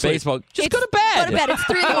sleep. baseball. Just go to bed. Go to bed. It's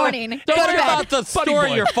 3 in the morning. Don't Go worry to bed. about the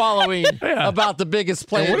story you're following about the biggest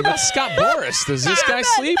player. And what about Scott Boras? Does this guy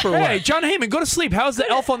sleep or what? Hey, John Heyman, go to sleep. How's the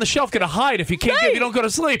elf on the shelf going to hide if you don't go to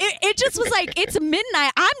sleep? It just was like, it's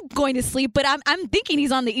midnight. I'm going to sleep, but I'm thinking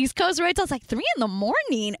he's on the East Coast, right? So I was like, 3 in the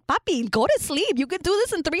morning. Papi, go to sleep. You could do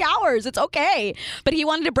this in 3 hours. It's okay. But he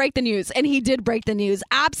wanted to break the news, and he did break the news.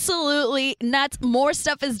 Absolutely nuts. More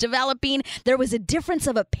stuff is developing. There was a difference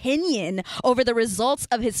of opinion over the results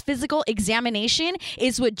of his physical examination,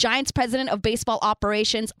 is what Giants president of baseball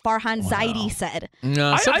operations, Farhan Zaidi, said.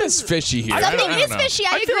 No, something's fishy here. Something is fishy.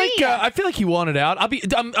 I agree. I feel like he wanted out.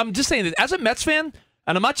 I'm just saying that as a Mets fan,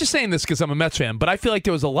 and I'm not just saying this because I'm a Mets fan, but I feel like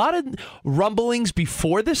there was a lot of rumblings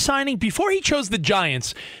before this signing. Before he chose the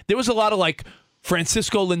Giants, there was a lot of like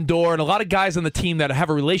Francisco Lindor and a lot of guys on the team that have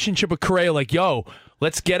a relationship with Correa, like, yo,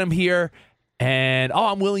 let's get him here. And,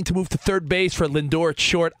 I'm willing to move to third base for Lindor at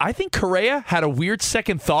short. I think Correa had a weird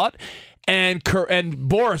second thought. And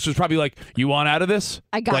Boras was probably like, "You want out of this?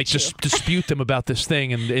 I got you." Just dispute them about this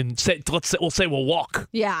thing and say, we'll say we'll walk."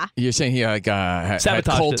 Yeah. You're saying he had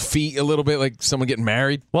cold feet a little bit, like someone getting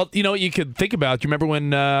married? Well, you know what you could think about? Do you remember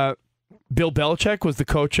when Bill Belichick was the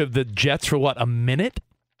coach of the Jets for a minute,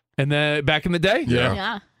 and then back in the day?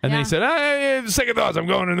 Yeah. And then he said, "Hey, second thoughts, I'm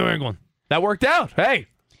going to New England." That worked out. Hey,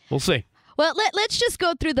 we'll see. Well, let's just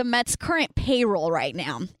go through the Mets' current payroll right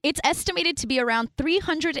now. It's estimated to be around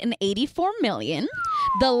 $384 million.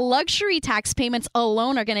 The luxury tax payments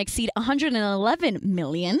alone are going to exceed $111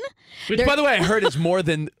 million. Which, by the way, I heard is more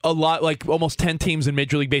than a lot, like almost 10 teams in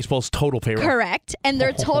Major League Baseball's total payroll. Correct. And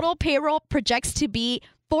their total payroll projects to be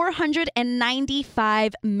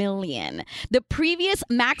 $495 million. The previous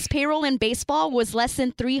max payroll in baseball was less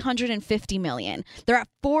than $350 million. They're at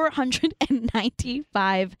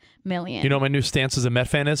 $495 million. You know what my new stance as a Met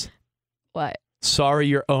fan is? What? Sorry,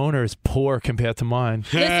 your owner is poor compared to mine.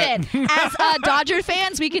 Listen, as Dodger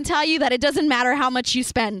fans, we can tell you that it doesn't matter how much you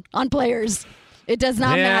spend on players. It does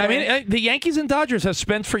not matter. I mean, the Yankees and Dodgers have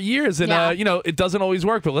spent for years, and it doesn't always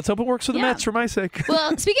work. But let's hope it works for the Mets, for my sake.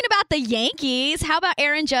 Well, speaking about the Yankees, how about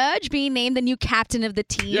Aaron Judge being named the new captain of the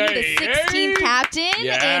team, the 16th captain in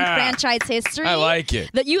franchise history? I like it.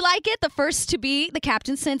 You like it? The first to be the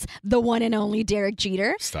captain since the one and only Derek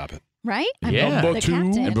Jeter. Stop it. Right? Yeah. The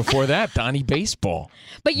captain. And before that, Donnie Baseball.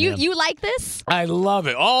 But you like this? I love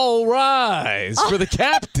it. All rise for the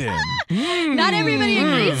captain. Not everybody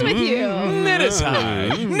agrees with you. Net is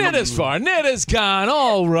high. Net is far. Net is gone.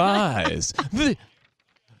 All rise.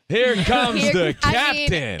 Here comes the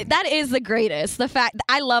captain. I mean, that is the greatest. The fact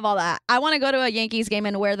I love all that. I want to go to a Yankees game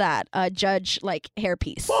and wear that Judge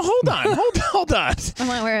hairpiece. Well, hold on. I want to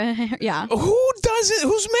wear a hair. Yeah. Who does it?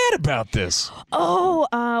 Who's mad about this? Oh,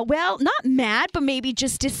 well, not mad, but maybe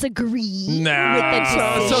just disagree with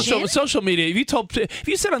the decision. Social media. If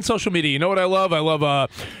you said on social media, you know what I love? I love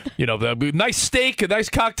the nice steak, a nice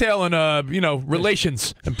cocktail, and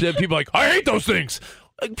relations. And people are like, I hate those things.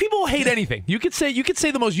 People hate anything. You could say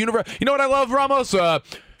the most universal. You know what I love, Ramos?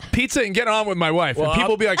 Pizza and get on with my wife. Well, and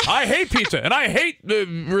people will be like, I hate pizza and I hate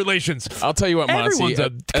relations. I'll tell you what, Monty. As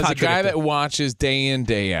a guy that contradictor. watches day in,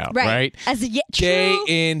 day out, right? As a day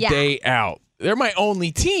in, day out. They're my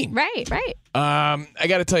only team. Right. I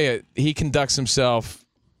got to tell you, he conducts himself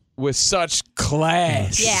with such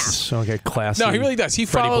class. Yeah. So classy. No, he really does. He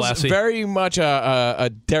Freddie follows Blassie. very much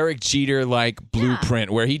a Derek Jeter-like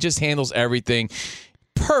blueprint where he just handles everything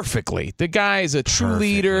perfectly. The guy is a true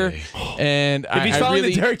leader, and if he's following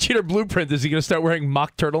the Derek Jeter blueprint, is he going to start wearing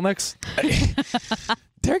mock turtlenecks?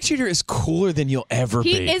 Derek Jeter is cooler than you'll ever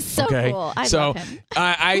be. He is so cool. I love him.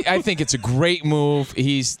 I think it's a great move.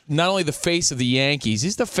 He's not only the face of the Yankees,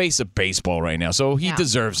 he's the face of baseball right now, so he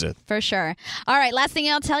deserves it. For sure. All right, last thing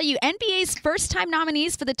I'll tell you, NBA's first-time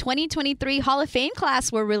nominees for the 2023 Hall of Fame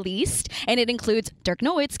class were released, and it includes Dirk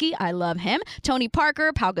Nowitzki, I love him, Tony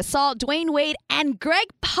Parker, Pau Gasol, Dwayne Wade, and Greg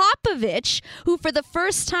Popovich, who for the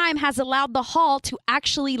first time has allowed the Hall to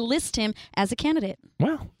actually list him as a candidate.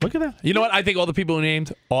 Wow, look at that. You know what? I think all the people who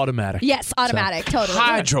named, automatic. Yes, automatic, totally.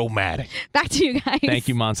 Hydromatic. Back to you guys. Thank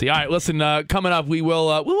you, Monty. All right, listen, coming up, we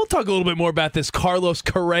will talk a little bit more about this Carlos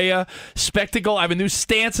Correa spectacle. I have a new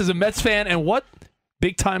stance as a Mets fan, and what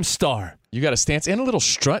big-time star. You got a stance and a little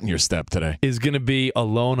strut in your step today. Is going to be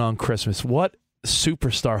alone on Christmas. What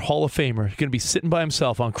superstar, Hall of Famer, going to be sitting by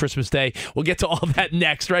himself on Christmas Day. We'll get to all that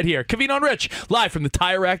next right here. Covino and Rich, live from the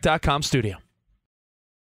TireRack.com studio.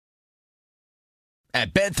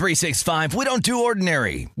 At Bet365, we don't do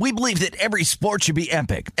ordinary. We believe that every sport should be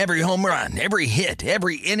epic. Every home run, every hit,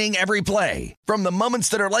 every inning, every play. From the moments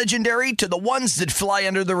that are legendary to the ones that fly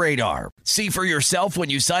under the radar. See for yourself when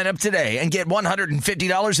you sign up today and get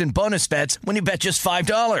 $150 in bonus bets when you bet just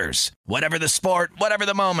 $5. Whatever the sport, whatever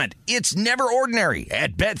the moment, it's never ordinary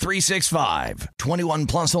at Bet365. 21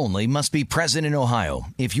 plus only. Must be present in Ohio.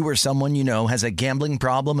 If you or someone you know has a gambling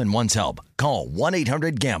problem and wants help, call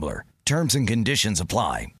 1-800-GAMBLER. Terms and conditions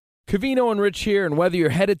apply. Covino and Rich here, and whether you're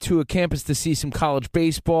headed to a campus to see some college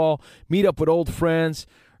baseball, meet up with old friends,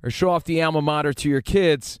 or show off the alma mater to your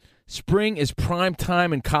kids, spring is prime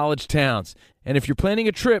time in college towns. And if you're planning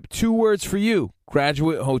a trip, 2 words for you: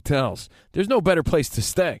 Graduate Hotels. There's no better place to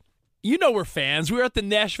stay. You know we're fans. We were at the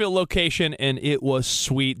Nashville location, and it was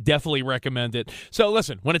sweet. Definitely recommend it. So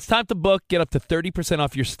listen, when it's time to book, get up to 30%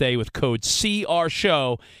 off your stay with code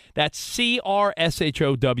CRSHOW. That's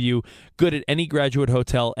CRSHOW. Good at any Graduate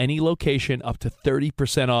Hotel, any location, up to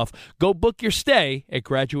 30% off. Go book your stay at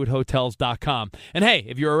graduatehotels.com. And hey,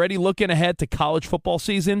 if you're already looking ahead to college football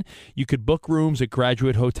season, you could book rooms at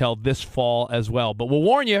Graduate Hotel this fall as well. But we'll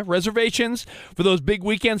warn you, reservations for those big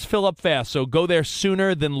weekends fill up fast, so go there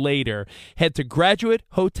sooner than later. Head to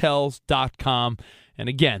graduatehotels.com. And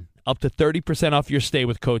again, up to 30% off your stay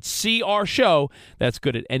with code CRSHOW. That's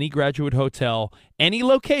good at any Graduate Hotel, any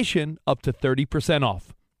location, up to 30%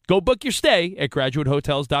 off. Go book your stay at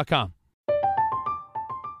graduatehotels.com.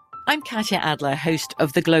 I'm Katya Adler, host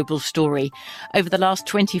of The Global Story. Over the last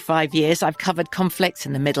 25 years, I've covered conflicts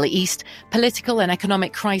in the Middle East, political and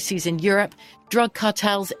economic crises in Europe, drug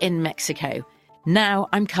cartels in Mexico. Now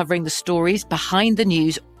I'm covering the stories behind the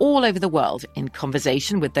news all over the world in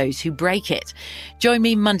conversation with those who break it. Join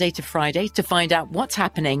me Monday to Friday to find out what's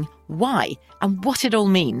happening, why, and what it all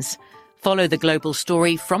means. Follow The Global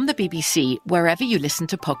Story from the BBC wherever you listen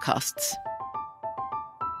to podcasts.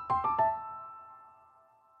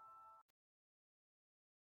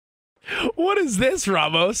 What is this,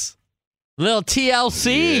 Ramos? Little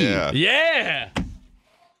TLC. Yeah.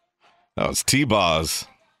 That was T-Boz.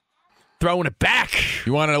 Throwing it back.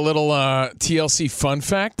 You want a little TLC fun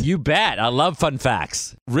fact? You bet. I love fun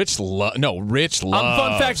facts. Rich loves. I'm a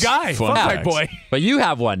fun fact guy. Fun fact boy. But you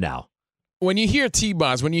have one now. When you hear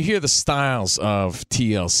T-Boz, when you hear the styles of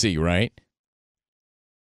TLC, right?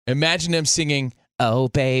 Imagine them singing, "Oh,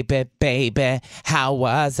 baby, baby, how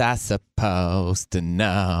was I supposed to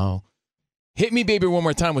know?" Hit Me Baby One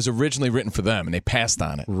More Time was originally written for them, and they passed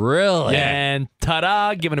on it. Really? And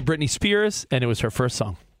ta-da, given to Britney Spears, and it was her first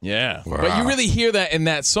song. Yeah. Wow. But you really hear that in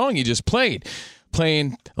that song you just played.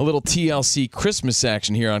 Playing a little TLC Christmas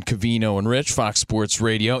action here on Covino and Rich, Fox Sports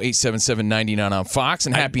Radio, 877-99 on Fox,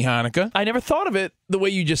 and Happy Hanukkah. I never thought of it the way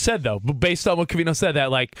you just said, though. But based on what Covino said,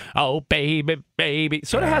 that like, oh, baby, baby.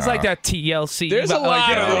 Sort of has like that TLC. There's a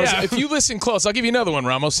lot of those. Yeah. If you listen close, I'll give you another one,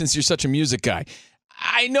 Ramos, since you're such a music guy.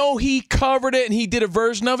 I know he covered it and he did a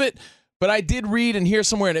version of it, but I did read and hear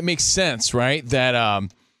somewhere, and it makes sense, right? That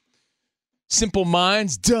Simple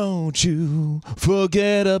Minds, don't you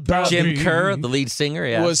forget about Jim me. Kerr, the lead singer,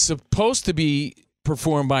 yeah. Was supposed to be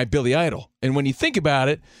performed by Billy Idol. And when you think about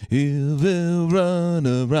it, you will run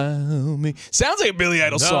around me. Sounds like a Billy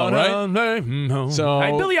Idol song, right?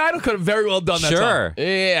 So Billy Idol could have very well done that sure. song.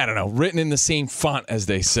 Yeah, I don't know. Written in the same font, as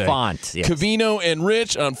they say. Font, yes. Covino and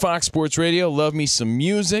Rich on Fox Sports Radio. Love me some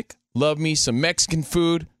music. Love me some Mexican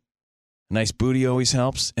food. Nice booty always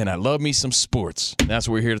helps. And I love me some sports. That's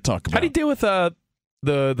what we're here to talk about. How do you deal with the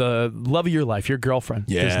love of your life, your girlfriend?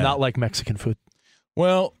 Yeah. Does not like Mexican food.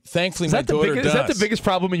 Well, thankfully, my daughter does. Is that the biggest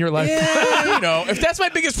problem in your life? Yeah, if that's my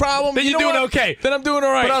biggest problem, then you're doing okay. Then I'm doing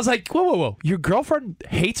all right. But I was like, whoa. Your girlfriend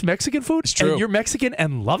hates Mexican food? It's true. And you're Mexican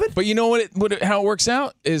and love it? But you know how it works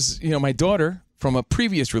out is, my daughter from a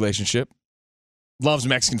previous relationship loves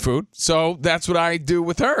Mexican food. So that's what I do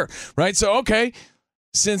with her, right? So, okay,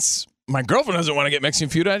 since my girlfriend doesn't want to get Mexican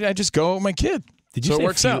food, I just go with my kid. Did you so say it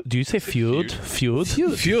works out. Do you say feud? Feud.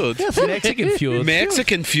 Feud. Yeah, Mexican feud.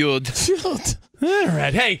 Mexican feud. All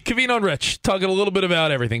right. Hey, Covino and Rich, talking a little bit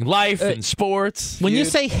about everything. Life and sports. When you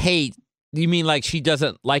say hate, you mean like she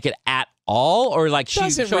doesn't like it at all? Or like she'll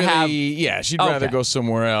really, have... Yeah, she'd rather go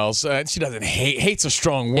somewhere else. She doesn't hate. Hate's a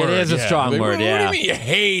strong word. It is a strong word, What do you mean you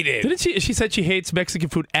hate it? Didn't she said she hates Mexican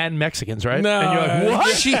food and Mexicans, right? No. And you're like,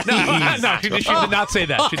 what? She no, she did not say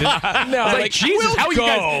that. She did not. No, I was like, Jesus, we'll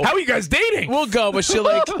how are you guys dating? We'll go, but she'll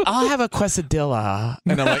I'll have a quesadilla.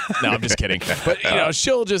 And I'm like, no, I'm just kidding. But,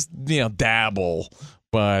 she'll just, dabble.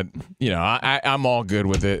 But, I'm all good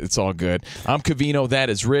with it. It's all good. I'm Covino. That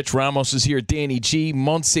is Rich. Ramos is here. Danny G.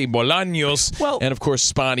 Montse Bolaños. And, of course,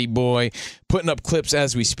 Spotty Boy. Putting up clips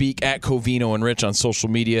as we speak at Covino and Rich on social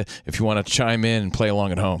media if you want to chime in and play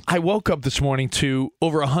along at home. I woke up this morning to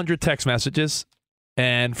over 100 text messages.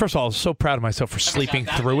 And first of all, I was so proud of myself for sleeping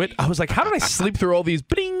through it. I was like, how did I sleep through all these?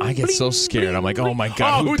 Bling, I get so scared. I'm like, oh, my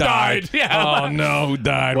God, who died? Yeah. Oh, no, who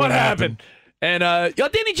died? What happened? And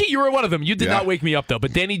Danny G, you were one of them. You did not wake me up, though.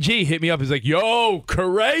 But Danny G hit me up. He's like, yo,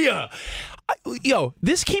 Correa.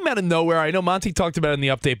 This came out of nowhere. I know Monty talked about it in the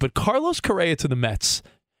update, but Carlos Correa to the Mets.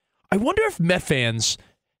 I wonder if Met fans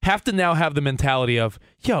have to now have the mentality of,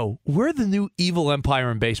 we're the new evil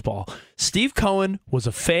empire in baseball. Steve Cohen was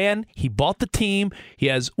a fan. He bought the team. He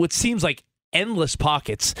has what seems like endless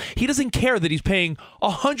pockets. He doesn't care that he's paying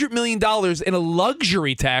 $100 million in a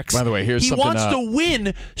luxury tax. By the way, he wants to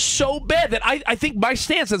win so bad that I think my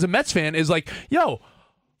stance as a Mets fan is like,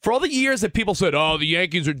 for all the years that people said, the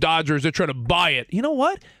Yankees or Dodgers, they're trying to buy it. You know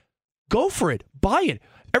what? Go for it. Buy it.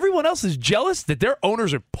 Everyone else is jealous that their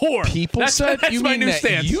owners are poor. People said, that's you my mean new that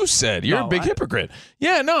stance. You said. You're a big hypocrite.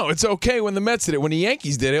 Yeah, no, it's okay when the Mets did it. When the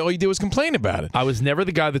Yankees did it, all you did was complain about it. I was never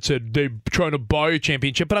the guy that said they're trying to buy a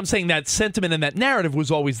championship, but I'm saying that sentiment and that narrative was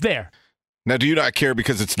always there. Now, do you not care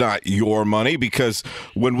because it's not your money? Because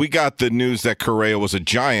when we got the news that Correa was a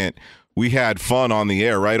Giant, we had fun on the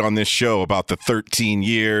air, right, on this show about the 13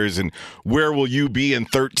 years and where will you be in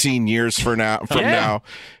 13 years from now?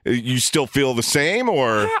 You still feel the same,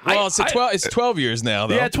 or? Well, it's 12 years now,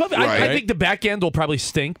 though. Yeah, 12. Right. I think the back end will probably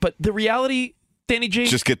stink, but the reality, Danny G.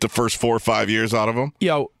 Just get the first 4 or 5 years out of them?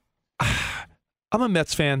 I'm a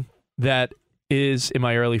Mets fan that is in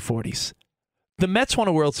my early 40s. The Mets won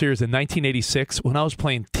a World Series in 1986 when I was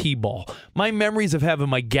playing T-ball. My memories of having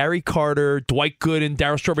my Gary Carter, Dwight Gooden,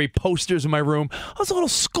 Darryl Strawberry posters in my room. I was a little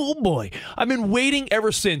schoolboy. I've been waiting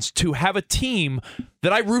ever since to have a team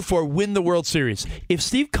that I root for win the World Series. If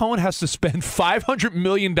Steve Cohen has to spend $500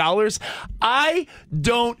 million, I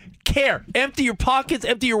don't care. Empty your pockets,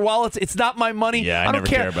 empty your wallets. It's not my money. Yeah, I don't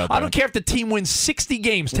care about that. I don't care if the team wins 60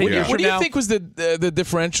 games 10 years from now. What do you think was the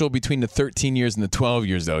differential between the 13 years and the 12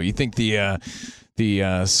 years, though? You think the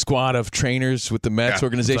squad of trainers with the Mets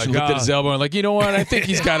organization looked at his elbow and like, you know what? I think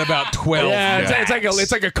he's got about 12.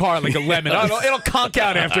 It's like a car, like a lemon. It'll conk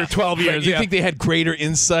out after 12 years. You think they had greater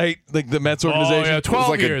insight, like the Mets organization? Oh, yeah, 12 it was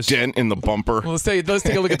like years. A dent in the bumper. Well, let's take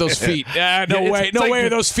a look at those feet. No way are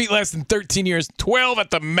those feet less than 13 years. 12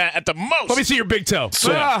 at the most. Let me see your big toe.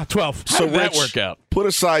 12. How did that work out? Put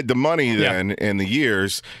aside the money then and the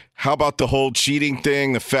years. How about the whole cheating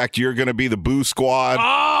thing? The fact you're going to be the Boo Squad? Oh,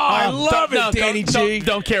 I love it, Danny G.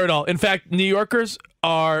 Don't care at all. In fact, New Yorkers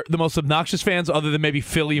are the most obnoxious fans other than maybe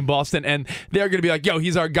Philly and Boston, and they're going to be like,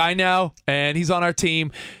 he's our guy now, and he's on our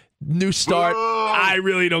team. New start. I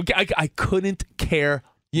really don't care. I couldn't care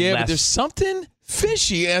less. But there's something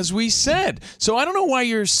fishy, as we said. So I don't know why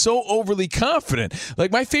you're so overly confident.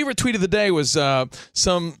 Like, my favorite tweet of the day was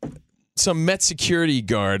some Met security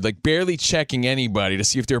guard, like, barely checking anybody to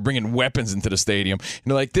see if they were bringing weapons into the stadium. And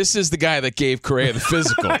they're like, this is the guy that gave Correa the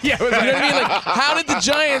physical. You know what I mean? Like, how did the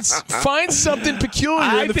Giants find something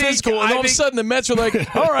peculiar in the physical? And all of a sudden the Mets are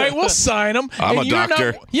like, all right, we'll sign him. I'm a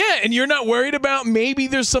doctor. And you're not worried about maybe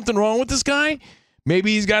there's something wrong with this guy?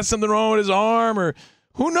 Maybe he's got something wrong with his arm, or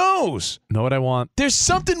who knows? Know what I want? There's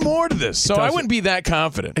something more to this, so I wouldn't be that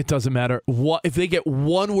confident. It doesn't matter. If they get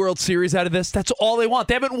one World Series out of this, that's all they want.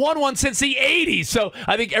 They haven't won one since the 80s, so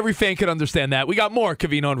I think every fan can understand that. We got more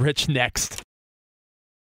Covino and Rich next.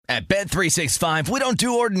 At Bet365, we don't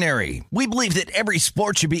do ordinary. We believe that every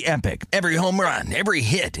sport should be epic. Every home run, every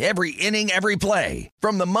hit, every inning, every play.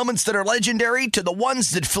 From the moments that are legendary to the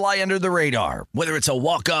ones that fly under the radar. Whether it's a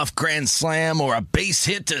walk-off grand slam or a base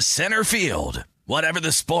hit to center field. Whatever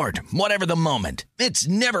the sport, whatever the moment, it's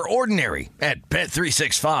never ordinary at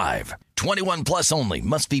Bet365. 21 plus only.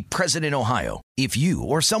 Must be present in Ohio. If you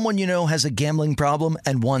or someone you know has a gambling problem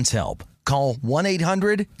and wants help, call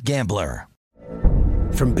 1-800-GAMBLER.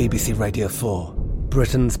 From BBC Radio 4,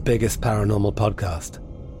 Britain's biggest paranormal podcast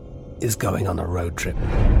is going on a road trip.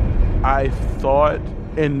 I thought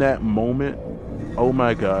in that moment, oh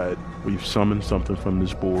my God, we've summoned something from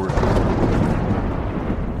this board.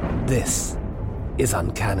 This is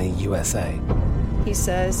Uncanny USA. He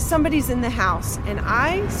says, somebody's in the house, and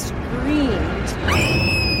I screamed.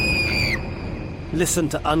 Listen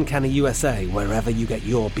to Uncanny USA wherever you get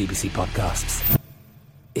your BBC podcasts,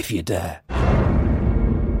 if you dare.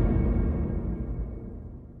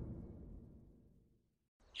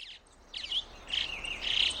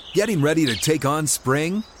 Getting ready to take on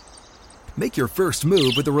spring? Make your first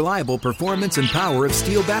move with the reliable performance and power of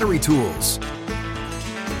Steel battery tools.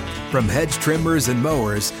 From hedge trimmers and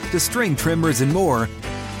mowers to string trimmers and more,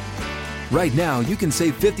 right now you can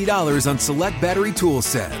save $50 on select battery tool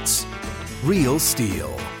sets. Real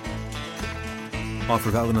STIHL.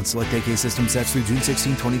 Offer valid on select AK system sets through June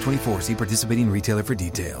 16, 2024. See participating retailer for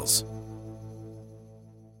details.